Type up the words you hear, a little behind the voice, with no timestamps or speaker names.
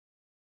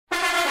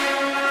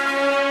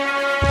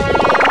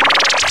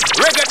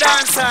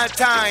dancehall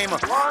time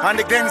on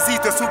the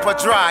GLENZITO Super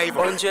Drive.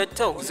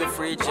 100,000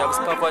 free jobs,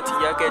 poverty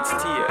I get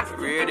steer.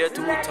 Radio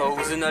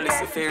 2000, I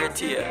listen fairy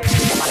tale.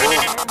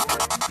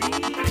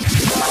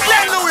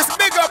 Glenn Lewis,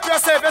 big up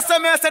yourself. Yes, sir,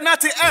 Mr.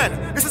 Natty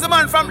N. This is a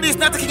man from this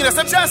Natty Kingdom,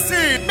 so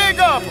JahSeed, big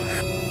up.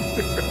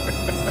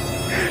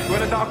 You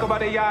wanna talk about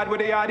the yard with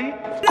the yardie?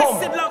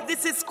 Blessed love,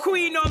 this is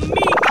Queen on me.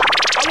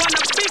 I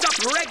wanna big up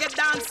reggae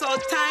dancehall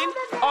time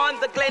on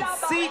the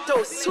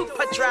GLENZITO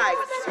Super Drive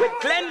with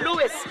Glenn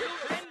Lewis.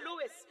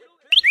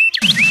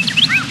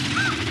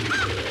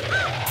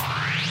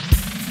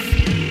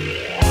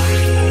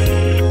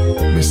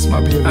 Miss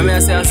my baby. I'm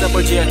gonna say I'm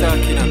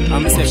talking. I'm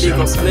gonna say big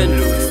up Glenn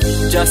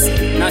Lewis. Just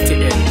Natty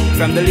N.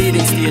 From the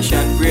leading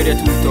station, Radio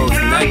 2000,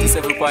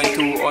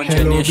 97.2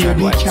 100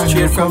 nationwide.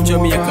 Straight from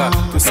Jamaica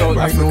to South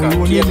Africa,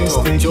 Cape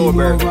Town,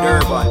 Joburg,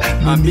 Durban.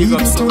 And big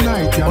up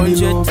tonight,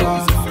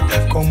 100,000.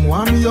 Come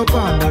warm me up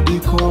under the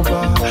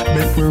cover.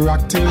 Make me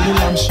rock till the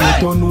lamp shit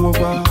turn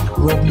over.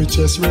 Rub me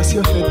chest, rest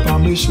your head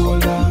on my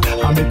shoulder.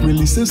 And make me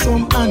listen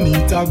some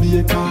Anita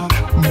Baker.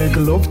 Make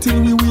love till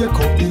we wake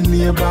up the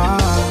neighbor.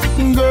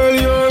 Girl,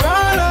 you're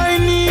all I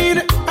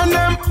need, and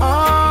I'm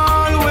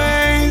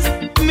always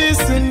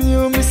missing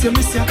you. Miss you,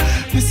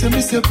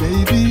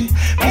 baby.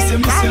 Miss you.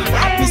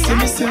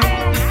 I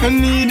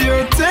need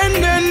your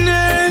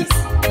tenderness.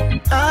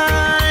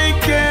 I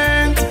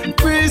can't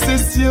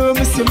resist you.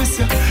 Miss you,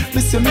 baby.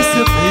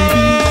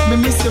 Me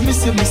miss you.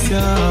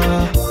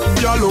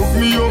 You love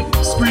me up,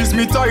 squeeze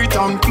me tight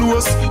and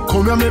close.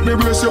 Come here, make me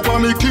brace you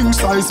on me king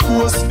size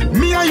post.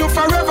 Me and you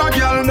forever,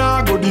 girl,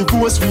 nah go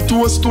divorce. We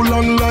toast to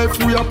long life,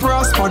 we are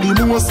prosper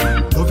the most.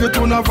 Love you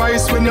to a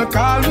voice when you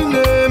call me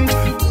name.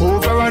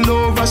 Over and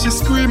over, she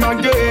scream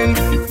again.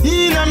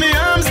 In my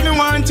arms, me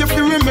want you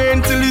to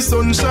remain till the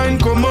sunshine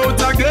come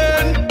out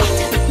again.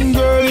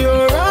 Girl,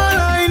 you're all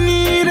I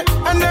need,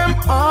 and I'm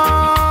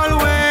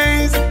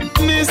always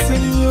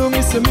missing you.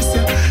 Miss you,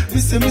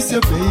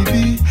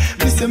 baby.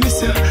 Miss you.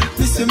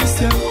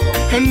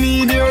 I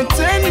need your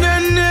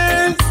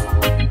tenderness.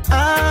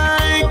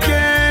 I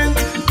can't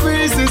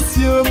resist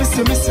you. Miss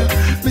you,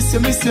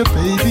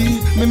 baby.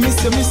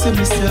 Miss you.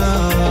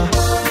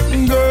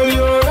 Girl,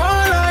 you're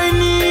all I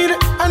need,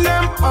 and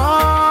I'm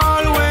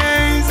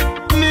always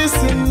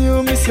missing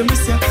you. Miss you,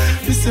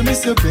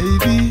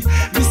 baby.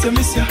 Miss you.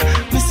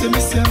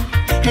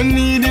 I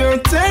need your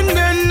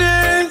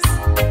tenderness.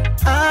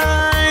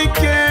 I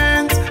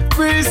can't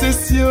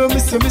resist you.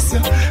 Miss you, baby.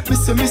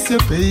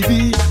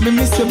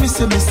 Miss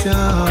you.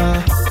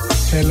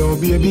 Hello,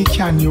 baby,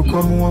 can you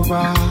come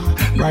over?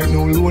 Right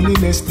now,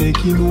 loneliness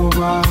taking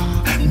over.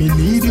 Me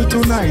need you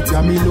tonight,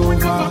 I'm in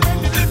over.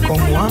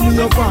 Come warm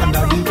me up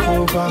under the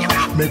cover.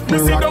 Make me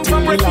rock till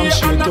the lamp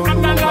shit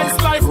turn over.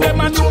 Rub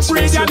me chest,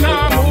 rest your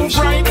head on my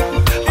shoulder.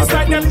 It's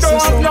like them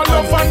don't have no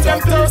love and them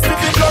thirsty.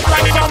 The blood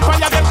running down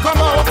fire, them come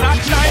out at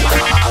night.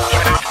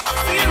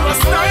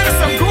 Serious times,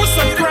 some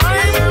gruesome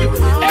crime.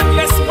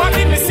 Endless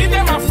body, me see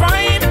them a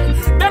fine.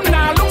 Them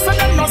now look so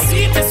them no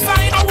see the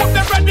sign. I hope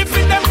them ready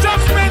for them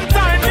judgment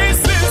time. This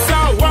is a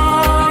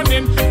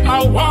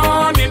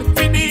warning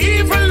for the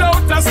evil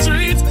out the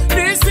street.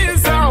 This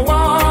is a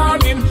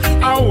warning. Me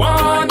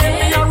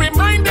a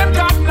remind them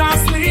God not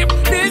sleep.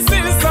 This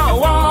is a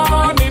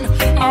warning.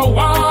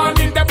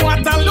 Them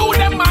Waterloo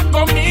them a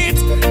go meet.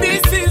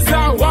 This is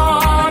a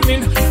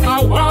warning.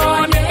 The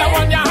one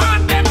you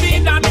hand them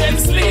in and them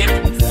sleep.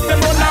 Them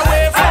run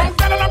away from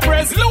God and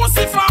praise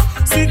Lucifer.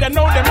 See them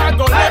know them a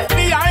go left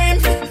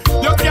behind.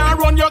 You can't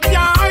run, you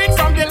can't hide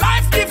from the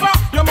life giver.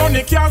 Your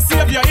money can't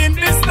save you in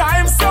this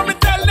time. So me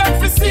tell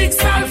them to seek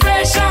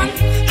salvation.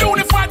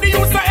 Unify the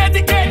youth and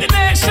educate the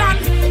nation.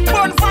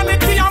 Burn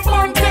vanity and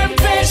burn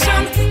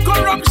temptation.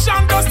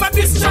 Corruption does not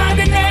destroy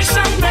the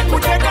nation. Make we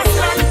take a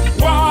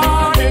stand.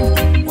 Warning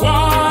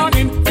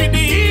for the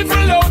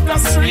evil out the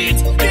street.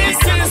 This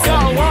is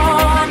a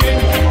warning.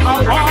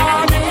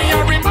 Me a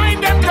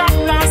remind them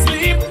come not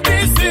sleep.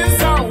 This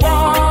is a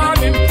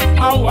warning.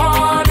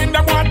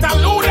 Them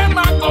Waterloo them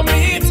a go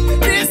meet.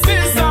 This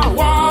is a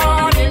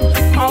warning.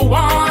 The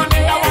one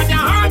you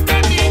hand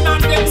them in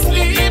and them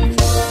sleep.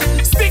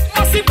 Stick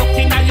massive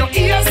looking at your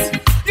ears.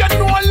 You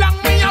know long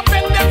me a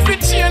beg them fi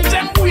change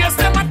them ways.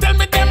 Them a tell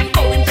me them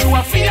going through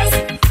a phase.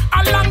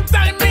 A long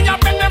time me a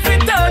beg them fi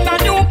turn a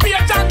new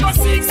page and go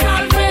seek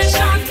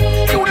salvation.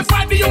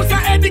 Unify the youth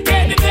and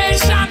educate the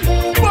nation.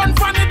 Burn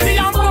vanity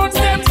and burn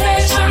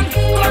temptation.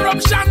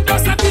 Corruption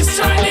does not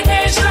destroy the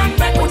nation.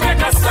 Make we take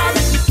a stand.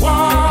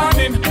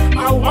 Warning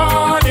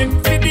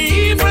for the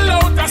evil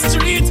out the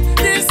street.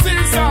 This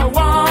is a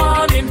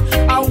warning.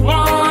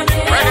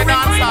 Ready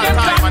dancehall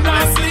time on the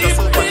GLENZITO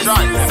Super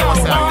Drive.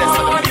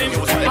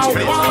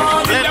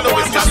 Glenn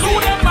Lewis just it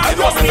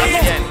wasn't at the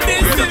end.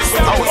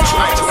 I was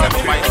trying to rep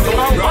my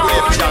soul.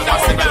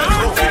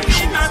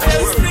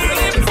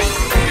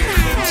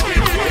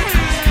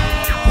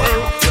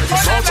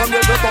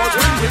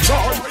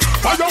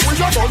 Fire with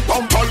your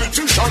gun,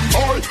 politician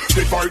boy.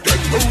 Divide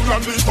them rule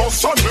and leave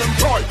us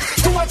unemployed.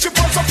 Do what you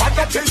want, so bad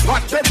that is what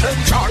them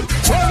enjoy.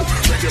 Well,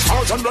 when you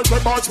cause and reggae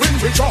boys win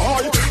with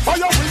joy.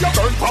 Fire we a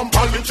burn from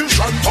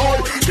politician boy.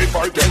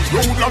 Divide them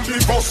rule and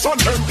leave us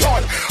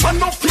unemployed. And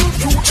no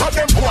future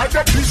them boy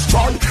they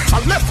destroy.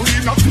 And left we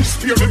in a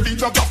despair, the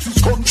leader of this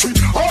country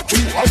are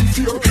too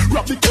unfair.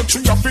 Grab the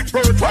country of it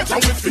bird right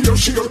and with fear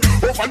sheer.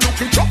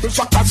 Overlooking troubles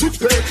as if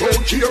they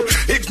don't care.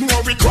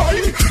 Ignore it cry,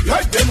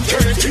 like them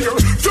can't hear.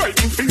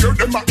 Frighten fear,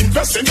 them are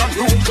investing on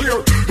nuclear.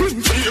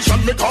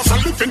 Inflation because a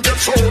living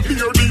gets so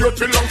dear. The earth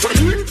belongs to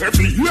me,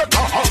 every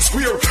acre and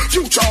square.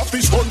 Future of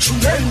this country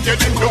ain't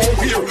getting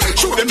nowhere.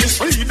 Show them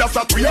mislead us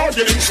that we are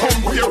getting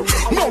somewhere.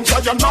 Mount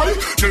Zion I,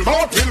 the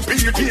Lord will be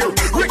here.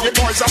 Reggae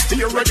boys are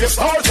steer, reggae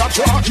stars are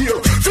draw here.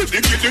 Fill the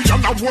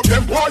Gideon and what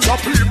them boys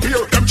are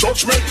prepare. Them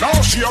judgment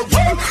now share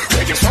well.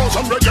 Reggae stars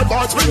and reggae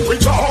boys win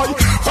with joy.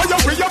 Fire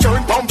we a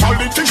burn from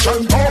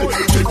politician boy.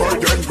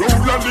 Divide them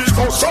rule and leave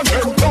us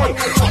unemployed.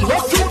 And the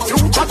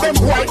future them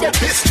boy get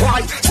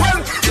destroyed. Well,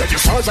 reggae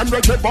stars and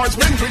reggae boys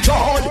win with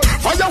joy.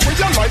 Fire we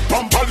a light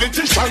from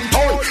politician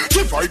boy.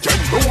 Divide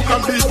them rule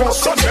and leave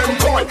us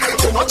unemployed.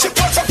 So much it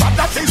was about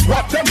that is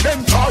what them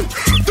enjoy.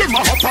 Them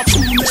a hot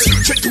tunes.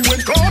 Check to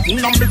and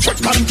garden and me check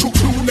and to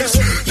clueless.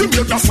 Them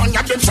hear the song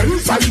and them say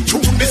I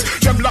tune this.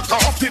 Them lock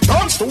off the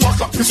dance to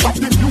walk up to stop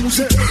the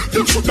music.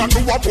 Them shoulda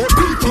know about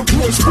people who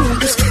is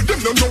foolish. Them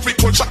don't know we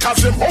culture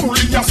cause them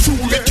only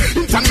assume it.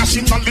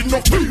 Internationally no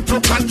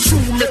people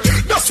consume it.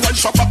 That's why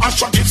Shabba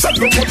Asha gives said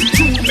nobody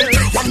tune it.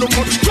 One no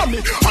much Grammy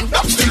and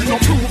that still no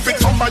prove it.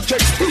 From my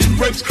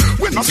experience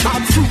when I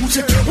start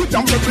fusing with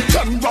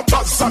American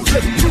rappers and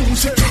them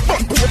music.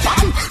 But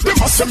Bhopal, them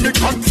a say me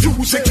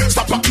confusing.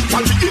 Stop at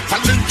Italy,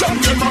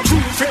 them a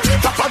prove it.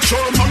 Tap at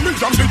Germany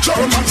and the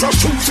Germans are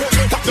choosing.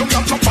 Tap them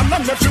not up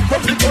and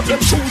everybody but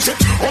them choose it.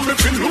 Only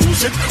if you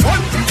lose it.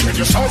 One, when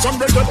you shout and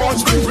reggae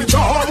boys bring with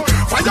joy.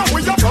 Fire we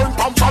a burn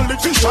from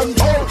politician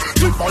boy.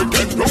 Divide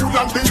them rule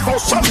and leave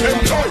us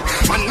unemployed.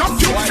 And not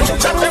you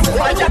tell them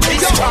why you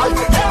destroy.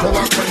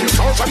 When you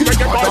shout and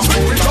reggae boys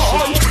bring with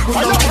joy.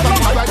 Fire we a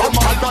burn from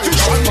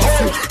politician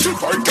boy.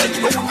 Divide them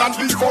rule and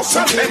leave us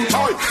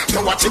unemployed. So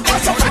what it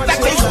was about that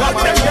is what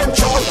them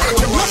enjoy.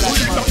 The one who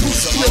did not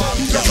push you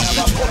in the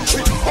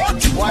country. Or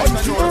you want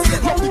to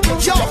know we can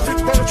jump it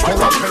for try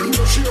to change.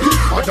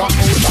 I don't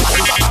know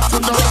that. To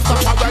know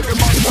that the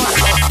man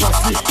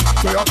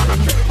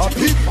a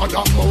peep on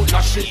the mouth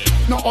of shit.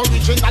 No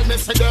original, me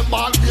say them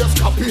always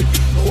copy.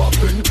 No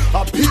open,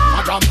 a peep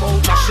on the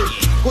mouth of shit.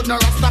 Could no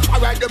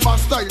Rastafari, them a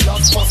style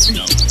as fussy.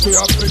 They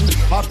open,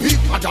 a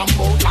peep on the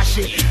mouth of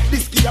shit.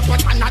 This key up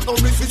and I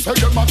don't resist, say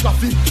them a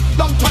coffee.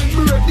 Long time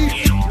me ready,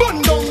 bun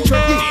down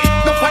ready.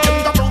 No for them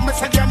the room, me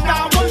say them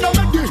now bun down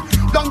ready.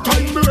 Long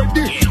time me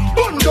ready,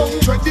 bun down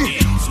ready.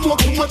 Smoke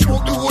too much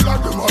smoke, the whole of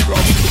them a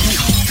grab.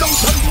 Long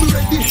time me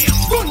ready,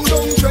 bun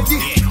down ready.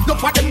 No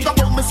for them the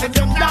room, me say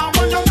them now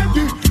bun down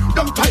ready.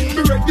 Long time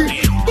me ready,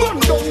 bun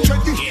down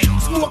ready.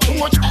 Smoke too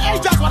much, hey,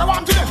 that's what I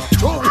want to them.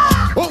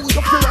 Oh,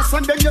 you ferrous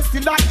and then you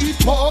still a eat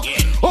pork.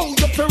 Oh,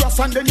 you ferrous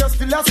and then you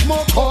still a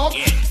smoke coke.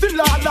 Still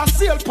a the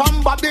sail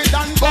pan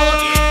Babylon boat.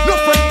 No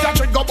friend that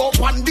we go up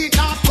on the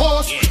north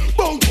coast.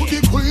 Bow to the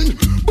queen,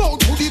 bow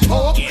to the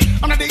pope.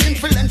 Under the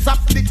influence of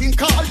the thing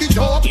called the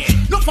dope.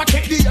 No for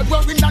take the air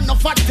wearing and no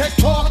for take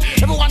talk.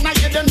 Everyone I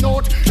hear them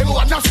note,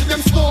 everyone I see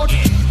them sport.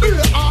 Be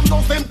arm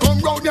of them come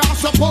round and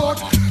support.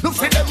 No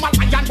say them a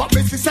lion but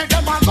me say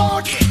them a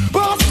goat.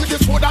 Pass with the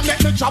sword and let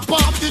me chop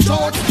off the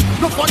throat.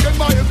 No for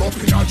them I go up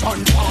in a John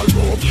Paul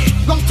rope.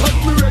 Long time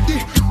me ready,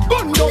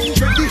 bun down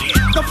ready.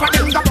 No for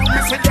them that me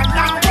say them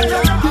now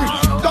ready.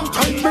 Long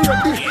time me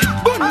ready,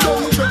 bun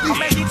down ready.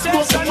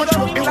 Smoke so much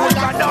up the whole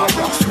of dog.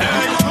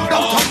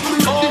 Long time me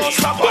ready,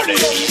 somebody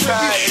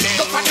shining.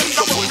 No for them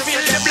that me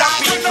feel the black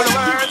people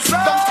words.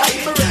 Long time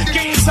me ready,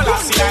 King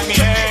Selassie I'm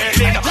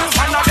hearing.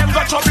 And now them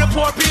got trouble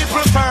poor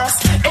people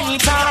first.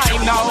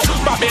 Anytime now,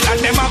 Babylon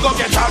them a go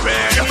get a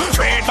red.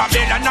 Red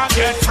Babylon a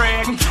get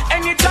friend.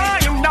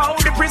 Anytime now,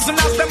 the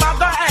prisoners them a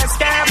go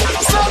escape.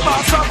 Some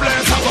are so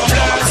blessed, a go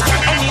blessed.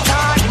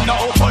 Anytime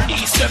now,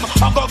 police them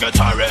a go get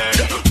a red.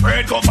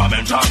 Red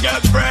government a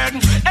get friend.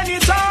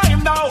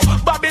 Anytime now,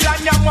 Babylon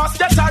you must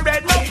get a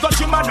red. No got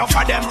you man enough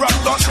of them run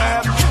go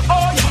shame.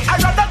 Oh, I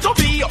rather to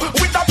be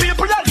with the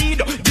people I lead.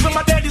 Give them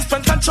a daily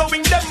strength and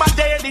showing them a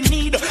daily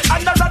need.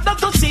 And I rather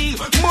to see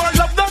more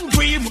love than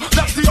grief.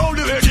 That's the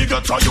only way they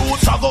get a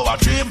youth to go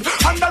achieve.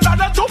 And I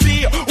rather to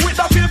be with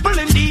the people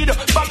indeed.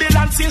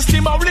 Babylon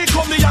system only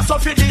come here so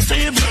fi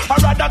deceive. I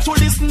rather to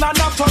listen and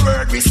after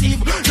word receive.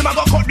 Them a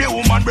go cut the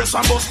woman breast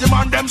and bust the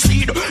man them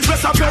seed.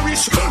 Breast a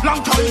perish,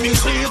 long time in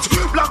seat.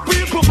 Black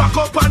people back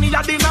up and in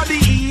the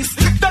east.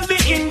 Tell the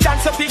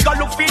Indians if they go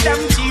look for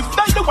them chief.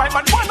 Tell the white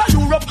man wanna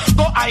Europe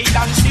go hide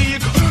and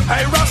seek.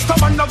 Hey Rasta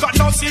man no got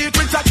no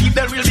secrets. I keep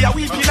the real they a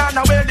weeping and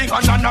a wedding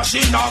and a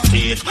gnashing of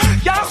teeth.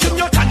 Yes, in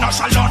your town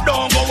shall not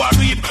don't go a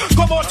reap.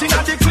 Come out in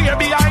the clear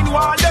behind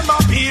wall them a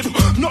peep.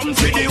 Nothing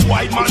for the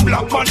white man,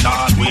 black man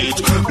not wait.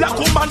 Black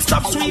woman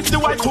stop sweet, the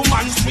white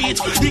woman sweet.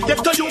 He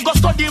get to you go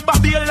study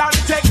Babylon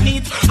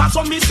technique. And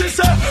some missus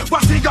say,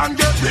 what he gon'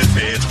 get with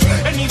it?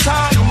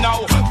 Anytime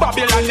now,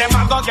 Babylon them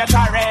a go get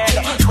a red.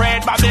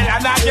 Red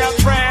Babylon a get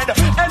red.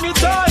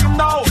 Anytime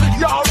now,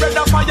 yo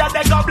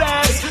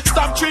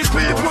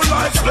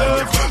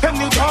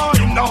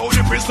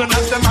soon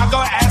as them a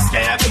go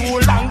escape, too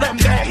long them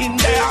there in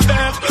their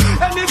bed.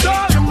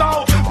 Anytime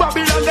now,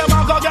 Babylon them a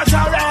go get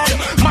a red.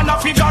 Man a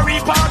figure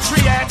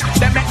repatriate.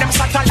 They make them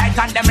satellite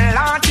and them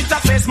launch it a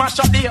face, mash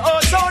up the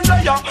ozone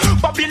layer.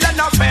 Babylon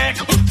a fake,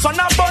 son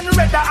a bun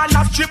redder and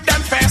a strip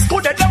them face.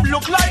 Could they them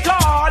look like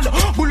all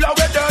bulla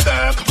with the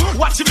back?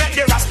 Watch you make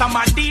the Rasta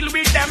man deal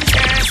with them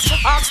case.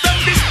 Ask them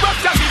this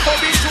question before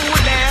we too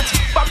late.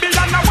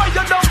 Babylon now why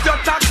you don't your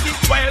taxi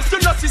ways? You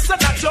know sister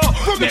that you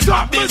make a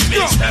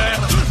business there.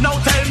 Now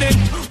tell me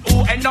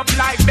who end up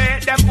like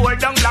that? Them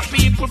old young black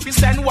people fi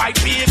send white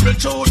people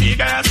to the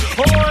gate.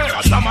 Oh,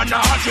 Rasta man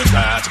not to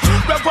that.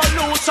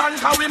 Revolution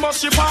how we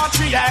must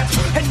repatriate.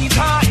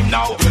 Anytime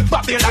now,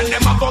 Babylon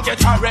them a go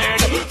get a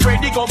raid. Pray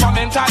the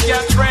government and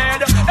get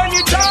red.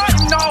 Anytime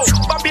now,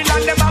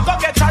 Babylon them a go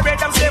get a raid.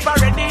 Them slave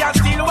already and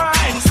still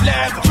wine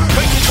slave.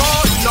 When you go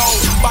now,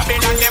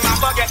 Babylon them a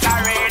go get a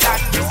raid.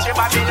 And mystery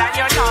Babylon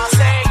you know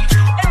say.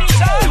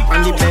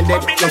 And the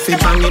bed, you feel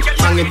bang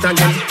it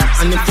again.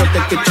 And if you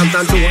take it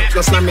and do it,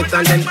 just slam it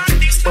again.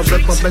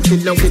 Bubble, till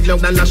long,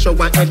 than a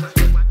shower head.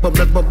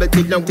 Bubble,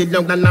 till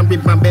long, than a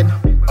river bed.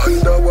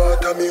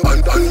 Underwater me,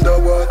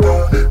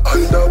 underwater.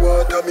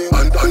 Underwater me,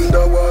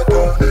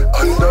 underwater.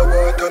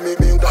 Underwater me,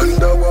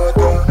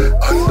 underwater.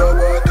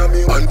 Underwater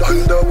me,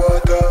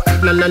 underwater.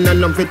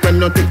 No, fit when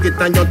you take it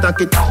and you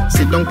take it.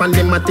 Sit down pan the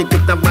matic,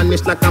 it a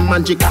vanish like a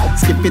magic.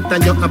 Skip it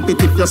and you happy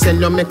if you sell,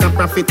 you make a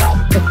profit.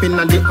 Up in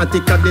the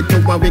attic, at the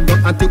tower we go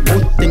at it.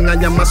 Good thing I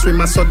am a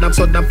swimmer, so dap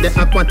the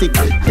aquatic.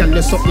 Can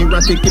you so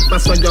erratic, if I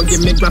saw you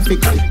give me graphic.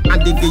 I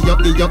dig you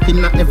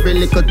in every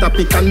little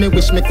topic. And me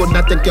wish me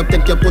coulda take you,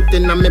 put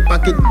in a me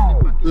pocket.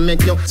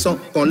 Make you so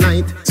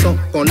polite.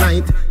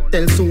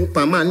 Tell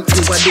Superman you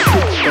are the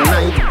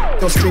kryptonite.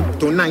 To strip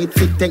tonight,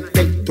 fit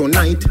take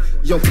tonight.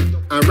 You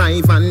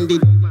arrive and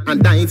did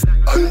and dive.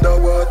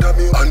 Underwater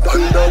me,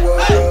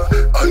 underwater.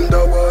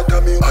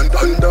 Underwater me,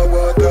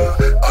 underwater.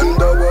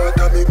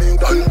 Underwater me,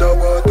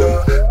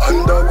 underwater.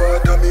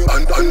 Underwater me,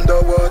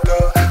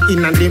 underwater.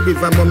 In the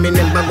river, but me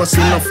never go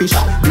see no fish.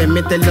 Let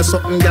me tell you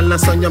something, girl,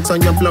 so you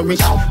flourish.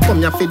 Come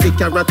here for the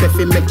carrot, if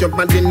you make your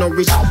body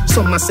nourish.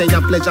 Some a say a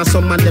pleasure,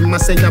 some of them a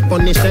say a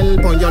punish. Hell,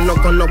 boy, you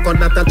loco,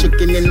 that a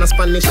chicken in a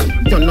Spanish.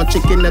 You no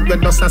chicken, that we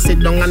just a sit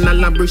down and a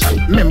labrish.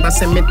 Remember,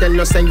 say me tell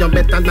you, say you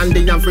better than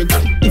the average.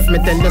 If me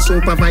tell you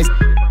supervise,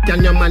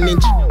 can you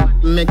manage?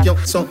 Make you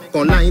so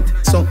polite.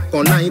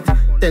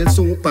 Tell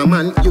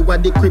Superman you are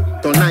the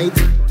kryptonite.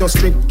 Just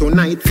strip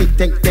tonight, fit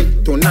take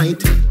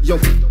tonight. You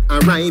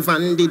arrive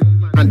and did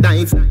and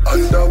dive.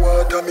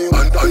 Underwater me,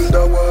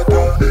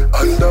 underwater.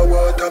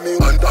 Underwater me,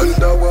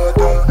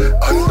 underwater.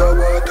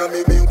 Underwater me,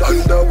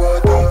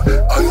 underwater.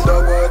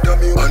 Underwater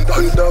me,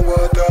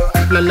 underwater.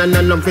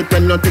 No, fit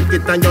when you take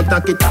it and you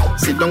take it.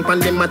 Sit down pan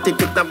the matic,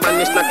 it a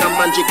vanish like a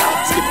magic.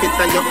 Skip it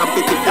and you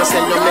happy if you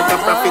sell, you make a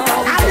profit.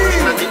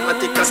 Inna the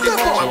attic, a skip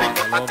over we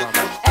go at it.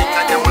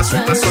 Inna the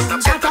maswima, so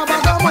tap,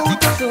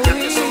 aquatic.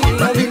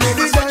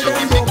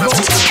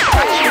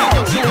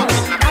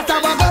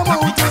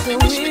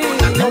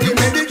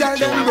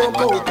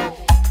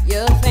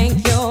 You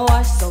think you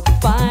are so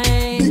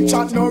fine. Big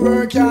chat no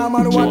work, yeah,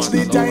 man, watch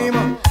the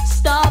time.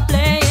 Stop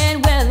playing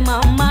with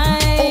my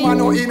mind. Oh, man,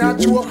 no in a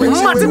joke when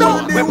she will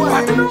want the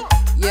wine.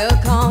 You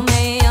call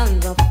me on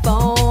the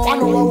phone. I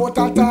know what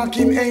a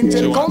talking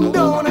angel come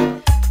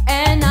down.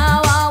 And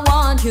now I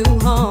want you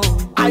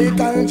home. I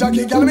tell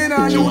Jackie, girl, me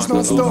nah use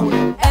no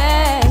stone.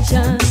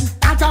 Action,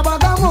 At a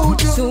bag of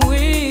mouth,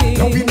 sweet.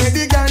 don't be made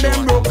the girl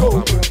them broke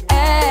out.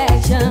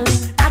 Action,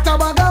 At a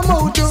bag of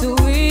mouth,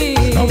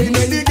 sweet. don't be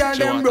made the girl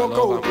them broke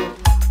out.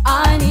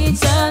 I need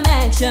some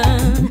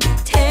action,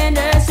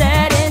 tender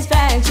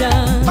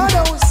satisfaction.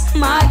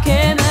 My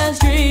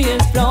chemistry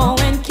is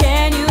flowing.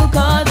 Can you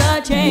cause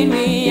a chain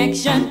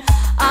reaction?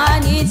 I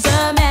need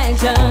some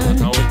action,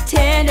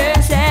 tender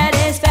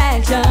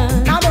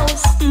satisfaction.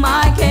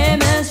 My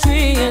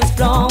chemistry is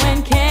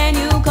flowing. Can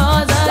you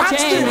cause a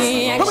chain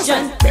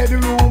reaction?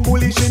 Bedroom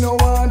bully, she no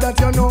want that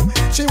you know.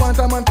 She want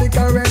a man to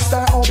caress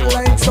her up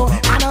like so.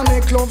 And I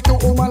make love to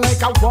woman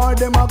like a war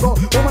them a go.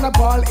 Woman a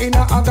ball in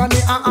a agony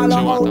and all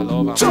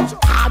out.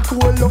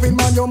 Hardcore loving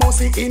man, you must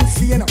see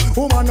insane.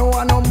 Woman no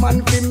want no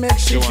man to make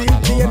she feel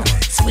pain.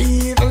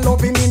 Sweet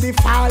loving in the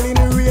falling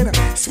rain.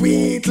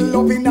 Sweet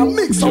loving a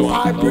mix of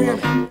hard brain.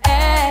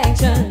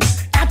 Action,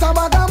 At a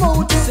bag of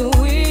mouth,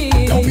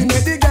 sweet. don't be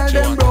made the girl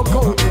them broke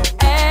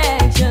out.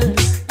 Action,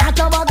 At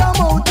a bag of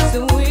mouth,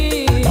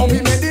 sweet. don't be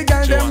made the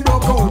girl them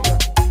broke out.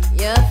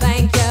 You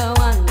think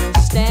you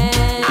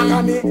understand?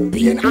 Agony,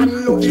 pain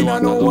and loving a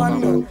no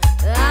one.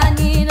 I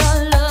need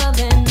a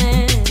loving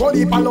man. But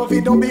if I love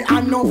it, don't be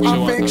enough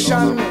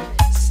affection.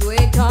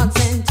 Sweet talks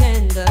and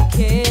tender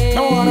kiss.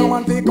 No one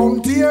want to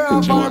come tear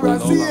up or a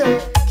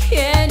seal.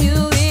 Can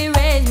you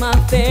erase my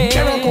fear?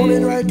 Never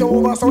coming right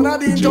over, so now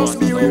they just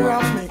beware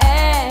of me.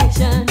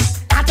 Action,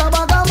 At a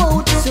bag of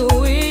mouth,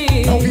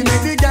 sweet. don't be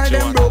make the girl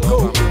them broke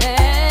out.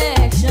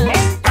 Action,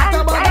 At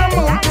a bag of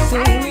mouth,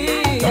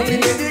 sweet. don't be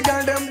make the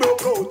girl them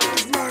broke out.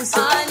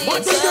 I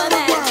need some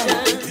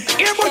action,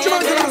 Here, but you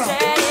want to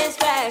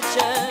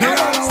satisfaction. Here,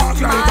 I don't want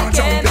to My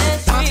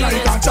chemistry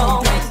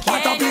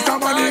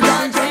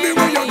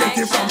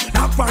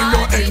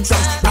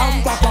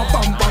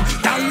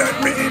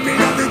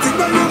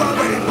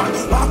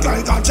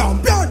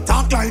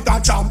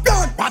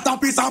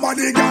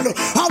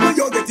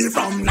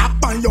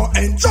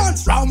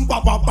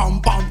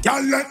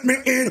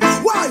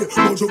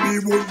be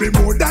would be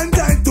more than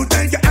time to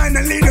take your hand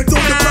and lead you to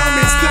the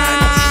promised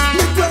land.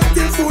 Me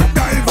 20-foot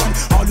dive on.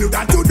 All you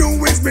got to do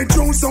is be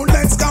true, so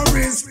let's go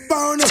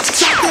respond.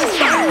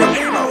 Satisfy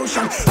your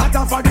emotion.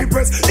 Hotter for the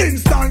press,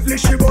 instantly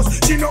she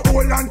bust. She no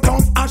old and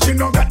tough, and she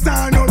no got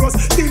time no rust.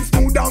 Things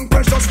smooth and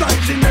precious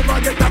like she never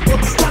get a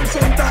cut. One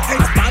center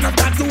expand up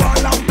that to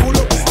all and pull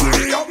up.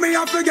 Free up me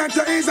and forget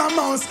to ease a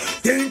mouse.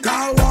 Think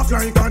I walk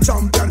like a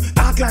champion,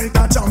 act like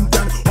a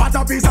champion. What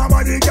a piece of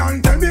body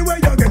can tell me where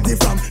you get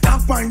it from.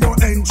 Can't find no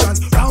entrance,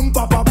 ram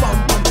pa pa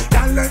pam pam.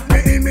 Can't let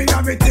me in me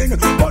everything.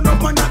 But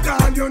up on the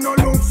car, you no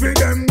look for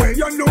them way.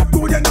 You look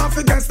good enough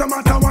against no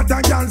matter what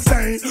I can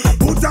say.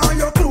 Put on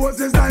your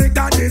clothes, it's like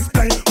a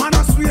display. Man,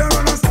 I swear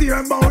and I steer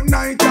about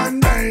night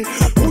and day.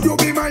 Would you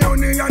be my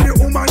honey and the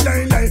woman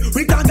lay?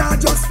 We can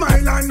just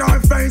smile on her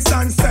face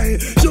and say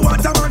she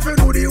want a man for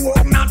do the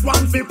work, not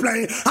one for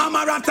play. I'm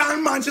a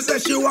rattan man, she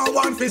says she want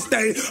one for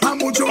stay.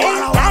 And would you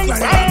wanna walk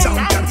like a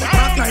champion,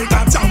 act like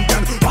a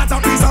champion? What a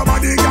piece of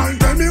body, girl,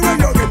 tell me where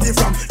you get it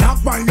from. Not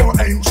find your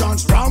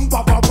entrance, ram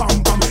pa pa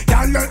pam pam.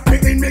 Can't let me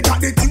in, me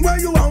got the thing where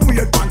you want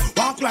weird man.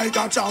 Walk like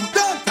a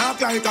champion,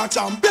 talk like a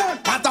champion.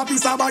 What a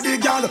piece of body,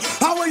 girl,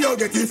 how will you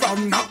get it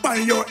from? Not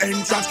find your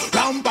entrance,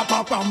 ram pa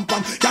pa pam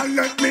pam. Can't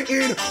let me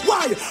in,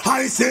 why?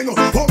 I sing,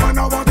 oh man,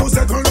 I want to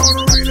settle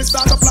down, really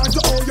start a plan to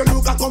how you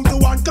look. I come to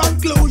one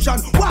conclusion.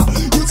 Wow,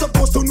 you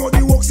supposed to know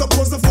the work,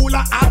 supposed to full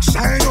of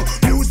action.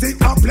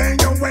 Music are playing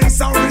your ways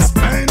and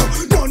respect.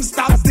 Don't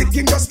stop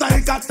sticking just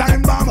like a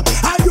time bomb.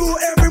 Are you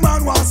every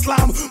man want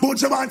slam?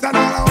 But you want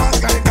another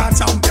walk like a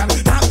champion,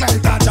 act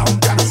like a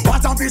champion.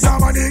 What a piece of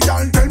money,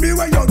 girl, tell me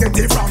where you get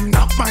it from.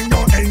 Not find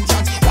your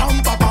entrance,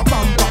 bam pa pa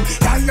bam bam.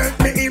 Can't let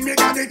me in, me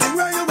got the thing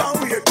where you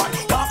want wait man.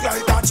 Walk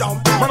like a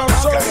champion,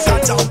 act like a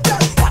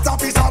champion. What a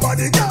piece of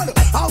money, girl,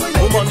 how will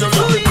you get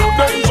it from?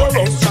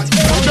 Dangerous.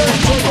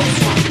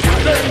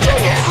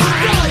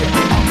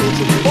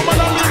 Woman,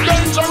 I'm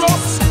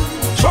dangerous.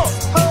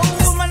 Oh,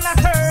 woman, I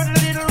heard a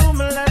little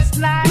rumor last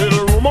night.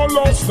 Little rumor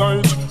last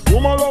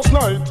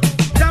night.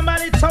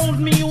 Somebody told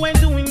me you ain't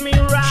doing me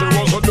right. She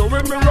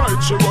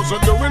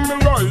wasn't doing me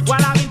right.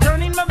 While I've been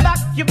turning my back,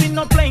 you've been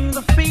not playing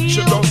the field.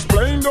 She just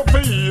playing the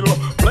field.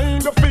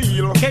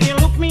 Can you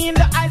look me in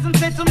the eyes and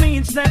say to me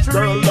it's not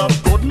real? Girl, that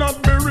could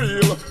not be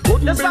real.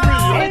 That's all I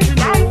want to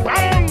know.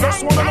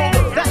 That's what I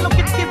know. That look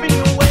is giving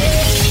you away.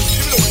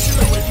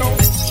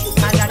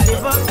 And I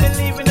never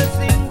believe in a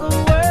single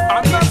word.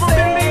 I never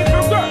believe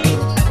in that.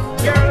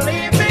 You're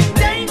living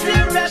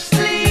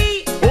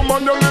dangerously.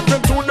 Woman, you're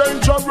living too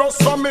dangerous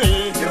for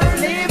me. You're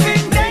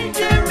living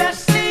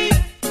dangerously.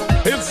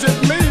 Is it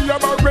me,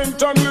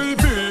 Aberrant and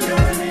Levy?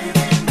 You're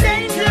living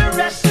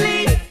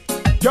dangerously.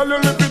 Girl,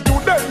 you're living too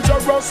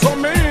dangerous for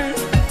me.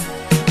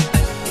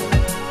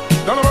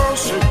 No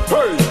mercy,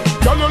 hey.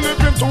 Girl, you're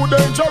living too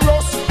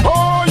dangerous.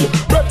 Oh,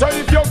 better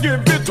if you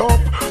give it up.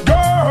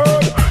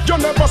 Girl, you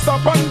never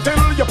stop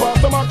until you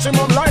pass the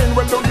maximum line.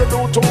 Well, don't you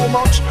do too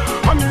much?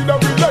 I need a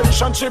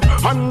relationship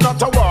and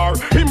not a war.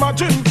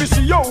 Imagine this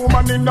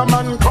woman in a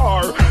man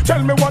car.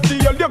 Tell me what the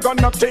hell you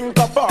gonna think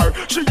of her.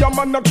 She a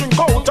man a drink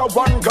out of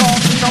one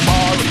glass in a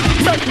bar.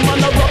 Make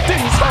man a rub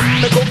things from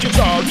the cookie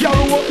jar.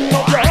 Y'all open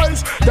up your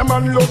eyes, the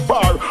man look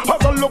far.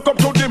 As I look up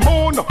to the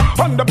moon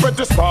and the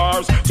pretty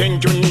stars,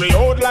 thinking me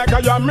out like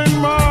I am in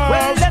Mars.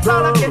 Well, that's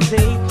all I can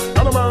say.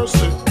 No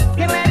mercy.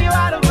 Can't let you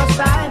out of my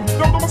sight.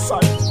 Out of my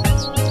sight.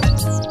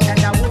 And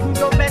I wouldn't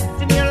go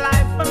best in your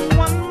life for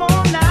one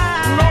more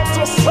night. Not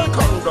a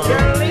second, girl.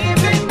 You're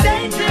living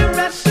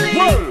dangerously.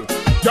 Well,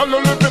 you're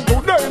living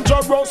too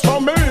dangerous for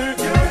me.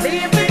 You're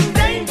living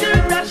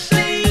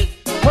dangerously.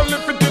 Well,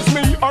 if it is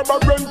me,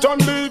 Aberrant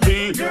and Levy,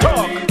 You're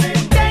talk.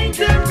 living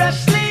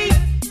dangerously.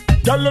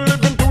 You're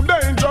living too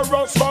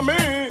dangerous for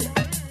me.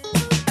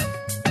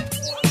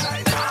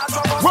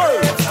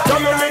 Well,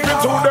 you're living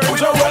too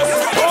dangerous.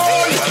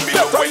 Oh,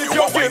 better if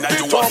you give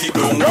it up.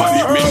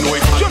 Me know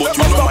it, but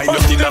you know mine, you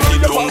still have it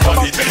down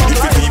on it.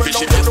 If it even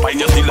she just fine,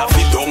 you still have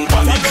it down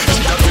on it.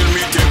 She just tell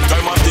me take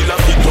time, I still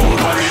have it down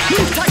on it. Me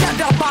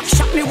tired of back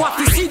shot, me want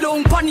to sit down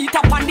on it.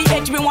 Up on the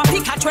edge, me want to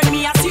catch when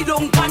me a sit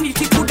down on it.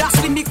 He coulda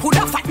slim, me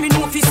coulda fight, me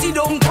know if he sit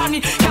down on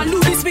it. Can do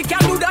this, we can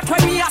do that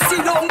when me a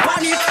sit down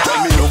on it. Tell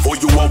me love how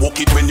you a walk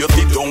it when you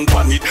sit down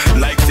on it.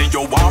 Like say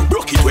you want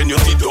broke it when you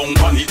sit down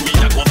on it. Me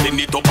a go send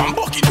it up and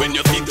buck it when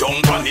you sit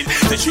down on it.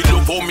 Say she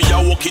love how me a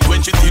walk it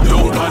when she sit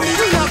down on it.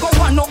 Me a go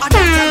want no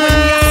other girl when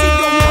me a sit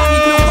down on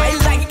it. No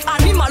wild like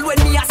animal when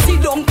me a sit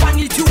down on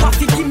it. You have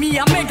to give me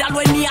a medal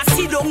when me a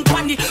sit down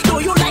on it. Do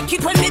you like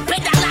it when me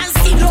pedal and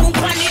sit down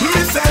on it?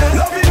 Me say,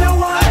 loving you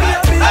want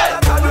baby,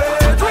 that's a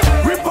great.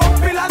 Rip up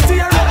pillar,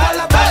 tear up all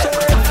the passion.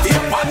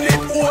 Tip on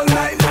it all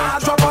night, nah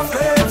drop a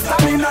flame.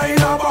 Stamina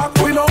in a back,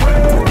 we no way.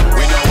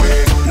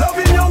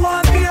 Loving you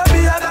want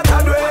baby, that's a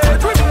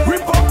great.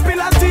 Rip up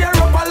pillar, tear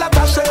up all the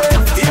passion.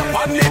 Tip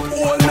on it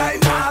all night,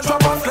 nah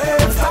drop a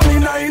flame.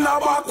 Stamina in a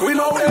back, we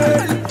no way.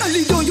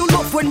 Only do you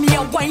love when me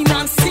a wine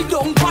and sit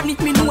down on it.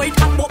 Me know it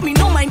hot, but me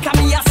no mind 'cause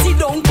me a sit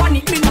down on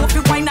it. Me know if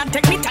you wine and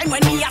take me time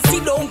when me a sit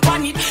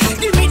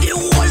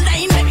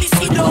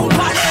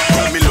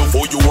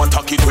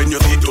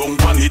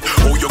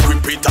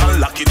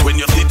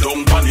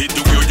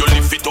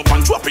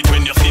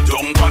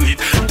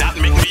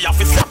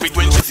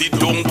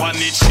down on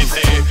it, she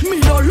say. Me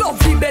no love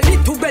the belly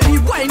to belly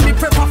wine. Me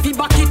prefer fi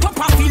back it up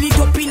and feel it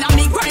up in a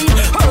me grind.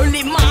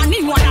 Early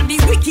morning, one of the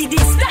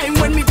wickedest time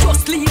when me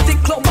just leave the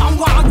club and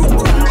walk round.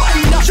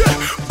 Yeah,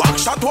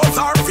 backshot was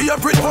her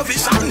favorite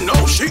position.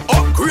 Now she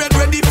upgrade,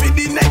 ready for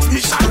the next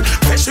mission.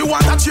 Say she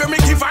want to cheer me,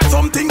 give her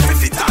something to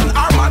sit on.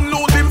 Her man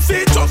know them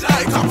say just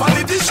like a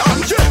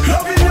politician. Yeah,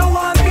 loving you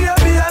want me a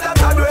be a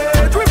that's a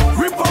great.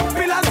 Rip up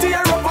pillars,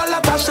 tear up a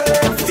lot of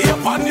shit. Stay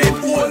on it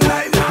all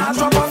night, nah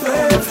drop a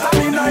flip.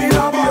 Stamina in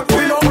a back,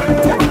 we know it.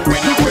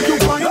 Loving you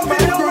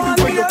want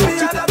me a be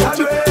a that's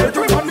a great.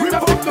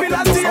 Rip up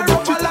pillars, tear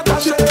up a lot of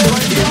shit.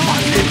 Stay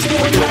on it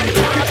all night,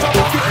 nah drop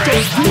a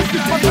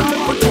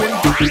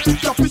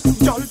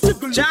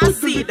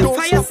JahSeed, the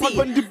fire seed.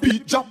 When the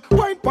beat drop,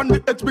 wine on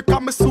the edge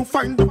because me so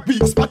find the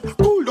beat spot.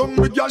 Cool down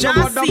with y'all,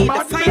 JahSeed,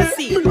 the fire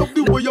seed. Me love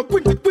the way you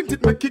quint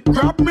it, make it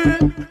grab me.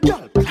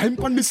 Y'all climb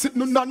on the sit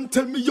no and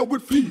tell me how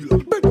it feel.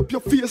 Bend up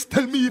your face,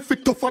 tell me if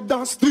it tougher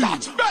than steel. All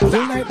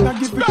night I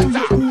give it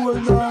to you all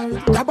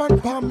night. Grab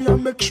and palm me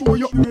and make sure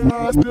your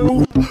eyes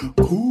blow.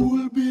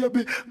 Cool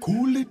baby,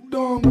 cool it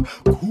down.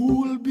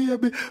 Cool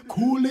baby,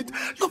 cool it.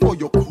 Love how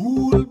you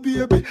cool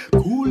baby,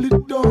 cool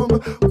it down.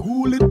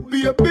 Cool it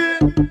baby.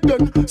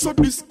 Then so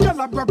this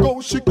girl a brag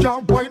out, she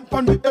can't wind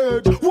on the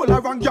edge. All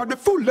around her the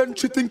full length,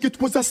 she think it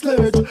was a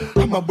sledge.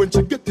 And when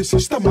she get this, she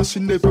stammer, she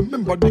never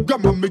remember the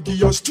grammar. Me give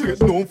her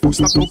straight, no full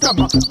stop, no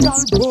grammar.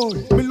 Girl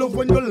boy, me love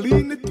when you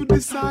lean it to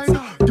the side.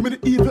 Give me the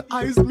evil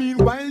eyes,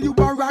 meanwhile you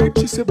are right.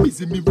 She say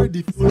busy, me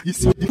ready for you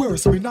see the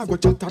worst. Me now go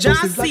chat.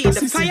 JahSeed,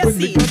 the fire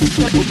seed.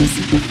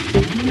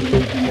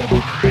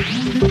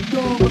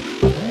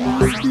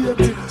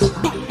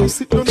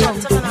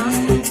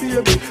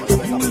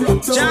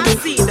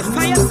 JahSeed, the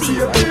fire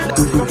seed.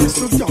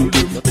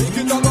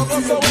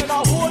 So when I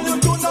hold you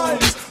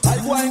tonight, I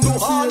go and do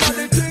all of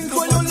the things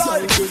when you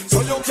like. So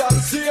you can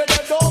see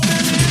that don't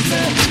believe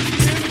me.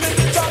 Give me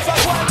the chance I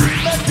want to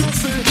make you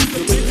see.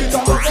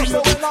 So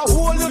when I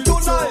hold you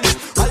tonight,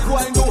 I go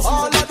and do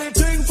all of the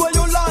things when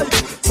you like.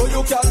 So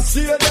you can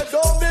see that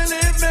don't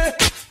believe me.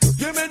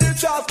 Give me the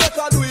chance that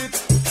I do it.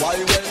 Why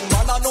when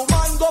man and no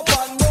man go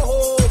and no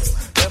hope,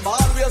 them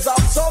always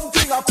have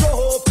something I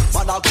hope.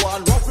 Man I go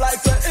and rough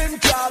like the him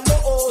can't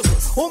lose.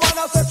 Woman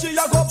I say she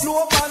a go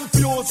blow man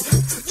fuse.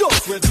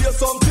 Just wait hear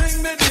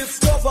something me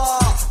discover.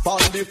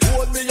 On the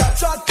phone me a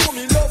chat to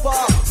me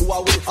lover. Who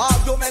are we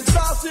argument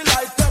saucy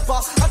like pepper.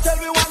 I tell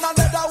me one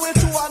another way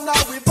to and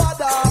now we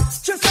bother.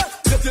 She said,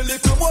 get a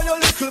little boy, you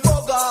little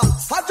bugger.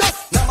 I just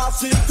never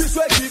seen this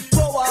way give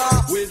power.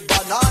 With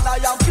banana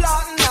and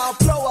planting and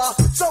flour.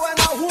 So when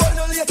I hold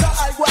you later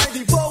I go and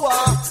devour.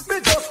 Me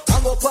just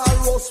hang up and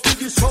roast with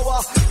the shower.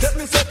 Let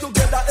me set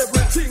together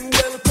everything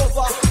well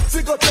cover.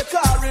 Figure take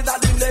car in the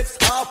next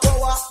half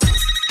hour.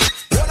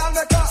 When I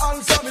make her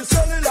answer me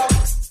cellular.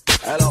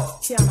 Hello.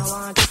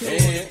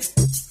 Hey.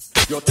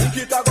 You think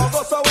it a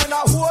go so when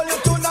I hold you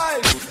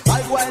tonight,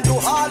 I go and do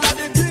all of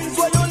the things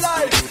where you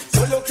like.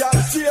 So you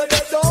can see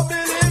that don't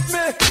believe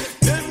me.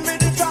 Give me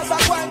the chance I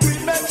go and do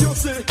it, make you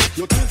see.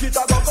 You think it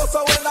a go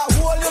so when I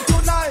hold you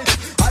tonight,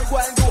 I go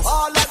and do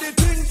all of the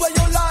things where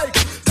you like.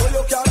 So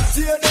you can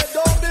see that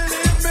don't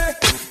believe me.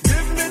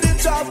 Give me the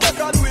chance that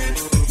I do it.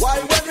 Why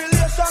when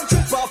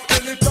relationship of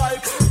any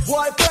type,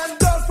 boyfriend,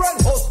 girlfriend,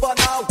 husband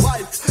and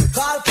wife,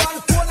 call from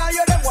phone and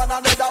hear them one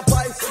another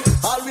voice.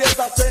 Always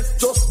I say,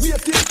 just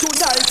wait till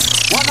tonight.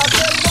 One I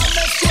say, one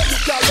next one you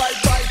can ride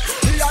right.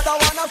 The other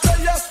one I say,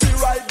 yes, the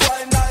ride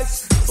boy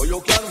nice. So you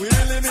can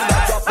really me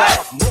not drop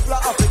off.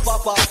 Muffler off the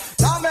papa.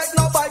 Now make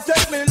nobody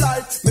take me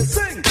life. Me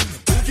sing.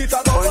 Think it a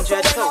go so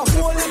when I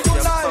hold you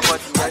tonight.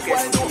 I go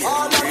and do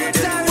all of the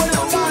things when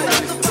you like.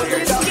 So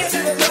you can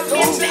see the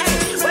don't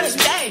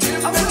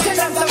I'm gonna tell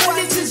them that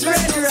this is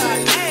red rock.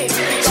 Hey,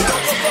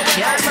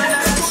 yeah, man,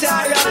 I'm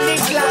sorry, I'm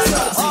Nicholas.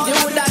 You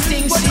would that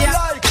thing see ya.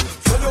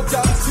 So you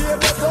can see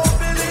that don't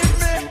believe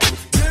me.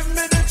 Give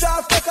me the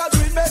chance that I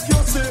do it, make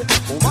you see.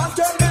 Woman,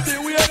 tell me the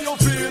way you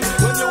feel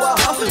when you are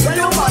happy. When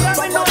you want to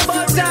bring up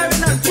butter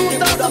and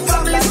 2,000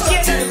 family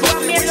skin,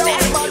 come here,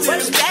 say,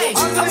 where's day?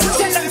 I'm gonna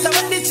tell them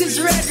that this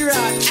is red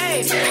rock.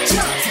 Hey,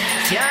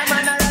 yeah,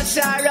 man, I'm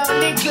sorry, I'm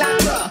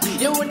Nicholas.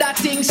 You would that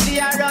thing see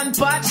her run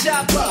pot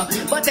shop.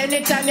 But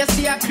anytime you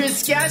see a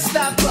Chris can't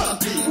stop.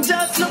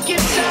 Just look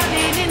at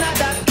Charlene in a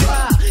that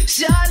car.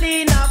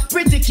 Charlene a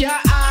pretty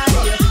car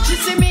eye. She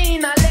see me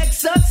in a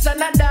Lexus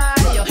and a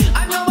die.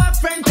 I know her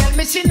friend tell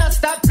me she not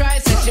stop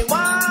crying. Say she want